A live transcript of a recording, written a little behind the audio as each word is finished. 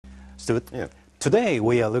Stuart, Yeah. today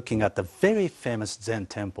we are looking at the very famous Zen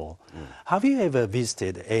temple. Have you ever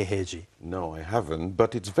visited Eiheiji? No, I haven't,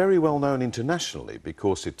 but it's very well known internationally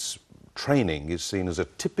because its training is seen as a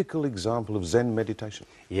typical example of Zen meditation.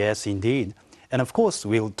 Yes, indeed. And of course,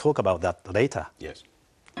 we'll talk about that later. Yes.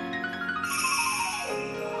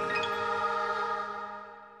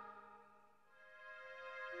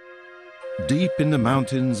 Deep in the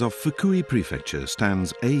mountains of Fukui Prefecture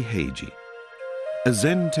stands Eiheiji, a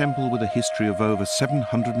Zen temple with a history of over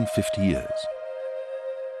 750 years.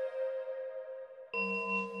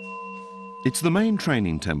 It's the main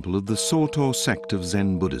training temple of the Soto sect of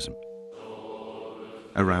Zen Buddhism.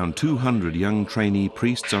 Around 200 young trainee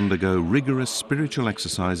priests undergo rigorous spiritual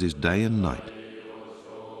exercises day and night.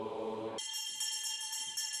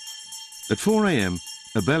 At 4 a.m.,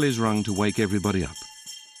 a bell is rung to wake everybody up.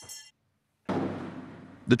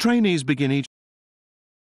 The trainees begin each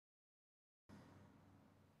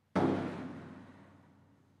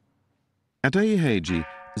At Eiheiji,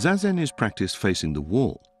 Zazen is practiced facing the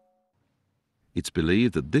wall. It's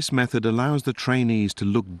believed that this method allows the trainees to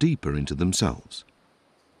look deeper into themselves.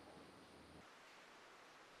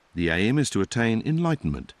 The aim is to attain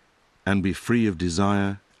enlightenment and be free of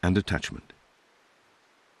desire and attachment.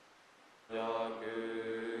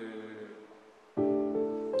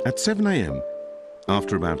 At 7 a.m.,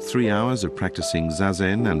 after about 3 hours of practicing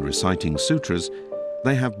Zazen and reciting sutras,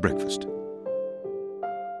 they have breakfast.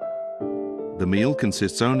 The meal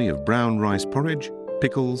consists only of brown rice porridge,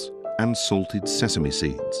 pickles, and salted sesame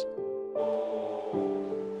seeds.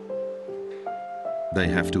 They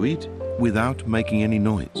have to eat without making any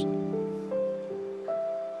noise.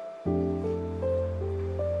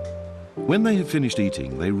 When they have finished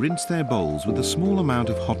eating, they rinse their bowls with a small amount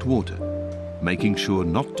of hot water, making sure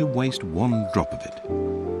not to waste one drop of it.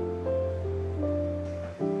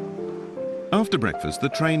 After breakfast, the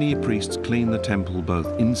trainee priests clean the temple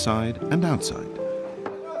both inside and outside.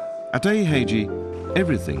 At Eiheiji,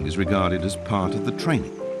 everything is regarded as part of the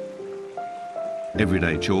training.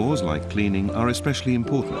 Everyday chores like cleaning are especially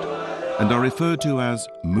important and are referred to as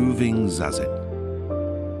moving zazen.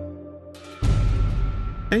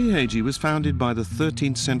 Eiheiji was founded by the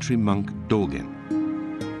 13th century monk Dogen.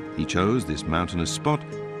 He chose this mountainous spot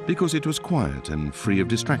because it was quiet and free of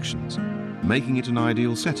distractions, making it an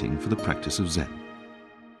ideal setting for the practice of Zen.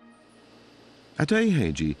 At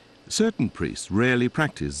Eiheiji, certain priests rarely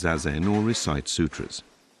practice Zazen or recite sutras.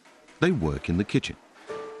 They work in the kitchen.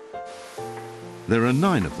 There are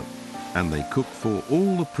 9 of them, and they cook for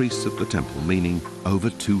all the priests at the temple, meaning over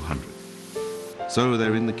 200. So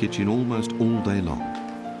they're in the kitchen almost all day long.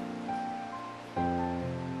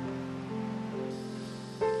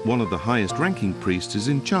 One of the highest ranking priests is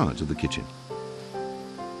in charge of the kitchen.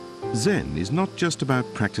 Zen is not just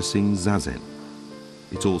about practicing Zazen.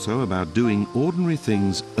 It's also about doing ordinary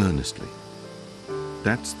things earnestly.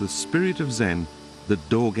 That's the spirit of Zen that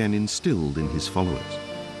Dogen instilled in his followers.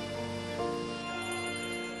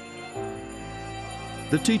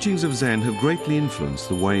 The teachings of Zen have greatly influenced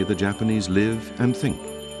the way the Japanese live and think,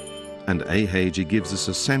 and Eiheiji gives us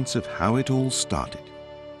a sense of how it all started.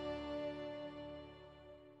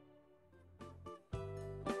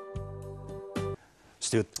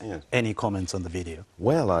 Stuart, Yes. any comments on the video?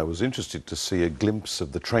 Well, I was interested to see a glimpse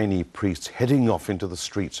of the trainee priests heading off into the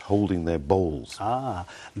streets holding their bowls.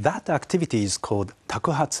 That activity is called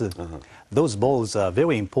takuhatsu. Those bowls are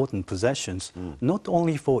very important possessions, not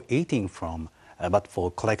only for eating from, but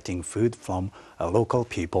for collecting food from local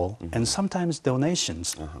people and sometimes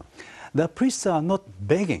donations. The priests are not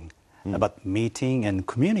begging, but meeting and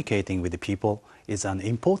communicating with the people is an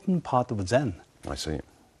important part of Zen. I see.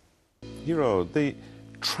 Hiro, the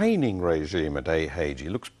training regime at Eiheiji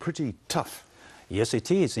looks pretty tough. Yes,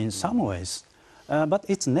 it is in some ways, but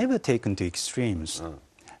it's never taken to extremes.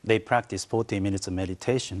 They practice 40 minutes of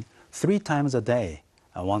meditation 3 times a day,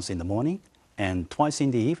 once in the morning and twice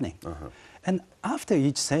in the evening. And after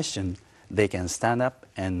each session, they can stand up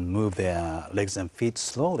and move their legs and feet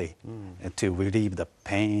slowly to relieve the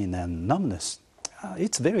pain and numbness.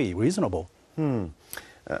 It's very reasonable.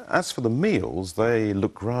 As for the meals, they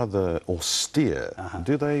look rather austere.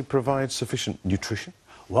 Do they provide sufficient nutrition?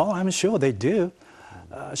 Well, I'm sure they do.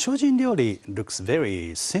 Shojin ryori looks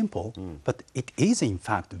very simple, but it is in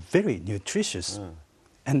fact very nutritious.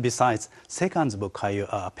 And besides, sekan's bukayu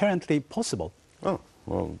are apparently possible. Oh,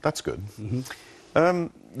 well, that's good.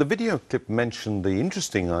 The video clip mentioned the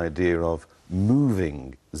interesting idea of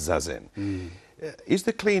moving zazen. Is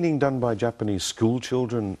the cleaning done by Japanese school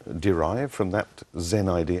children derived from that Zen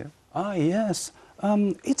idea? Yes.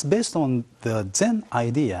 It's based on the Zen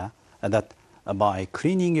idea that by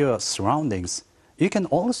cleaning your surroundings, You can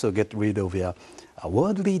also get rid of your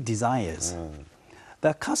worldly desires.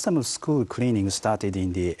 The custom of school cleaning started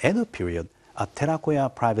in the Edo period at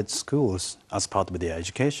Terakoya private schools as part of their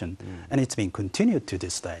education, and it's been continued to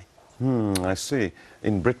this day. I see.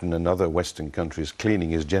 In Britain and other Western countries,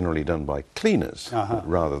 cleaning is generally done by cleaners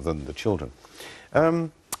rather than the children.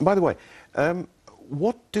 By the way,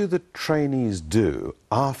 what do the trainees do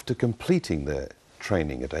after completing their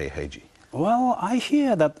training at Eiheiji? Well, I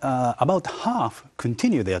hear that about half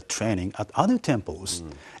continue their training at other temples,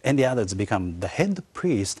 and the others become the head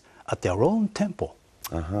priest at their own temple.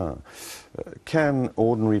 Can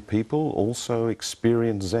ordinary people also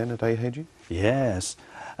experience Zen at Eiheiji? Yes.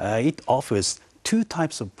 It offers two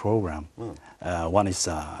types of program. One is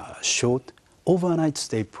a short overnight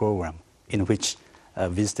stay program in which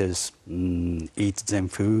visitors eat Zen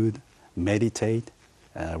food, meditate,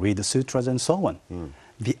 read the sutras, and so on.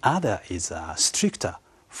 The other is a stricter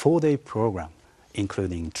 4-day program,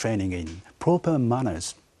 including training in proper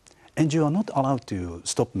manners. And you are not allowed to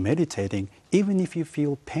stop meditating even if you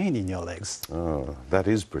feel pain in your legs. Oh, that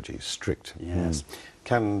is pretty strict. Yes.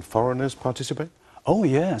 Can foreigners participate? Oh,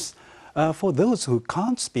 yes. For those who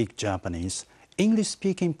can't speak Japanese,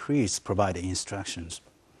 English-speaking priests provide instructions.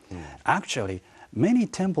 Actually, many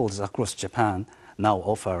temples across Japan now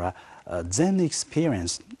offer a Zen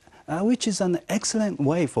experience, which is an excellent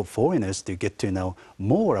way for foreigners to get to know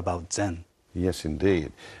more about Zen. Yes,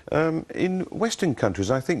 indeed. In Western countries,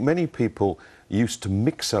 I think many people used to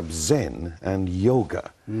mix up Zen and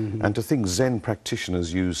yoga, and to think Zen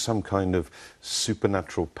practitioners use some kind of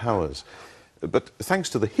supernatural powers. But thanks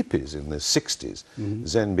to the hippies in the 60s,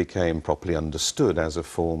 Zen became properly understood as a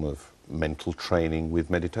form of mental training with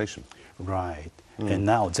meditation. Right. And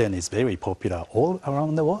now Zen is very popular all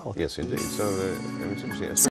around the world. Yes, indeed. So, it's interesting.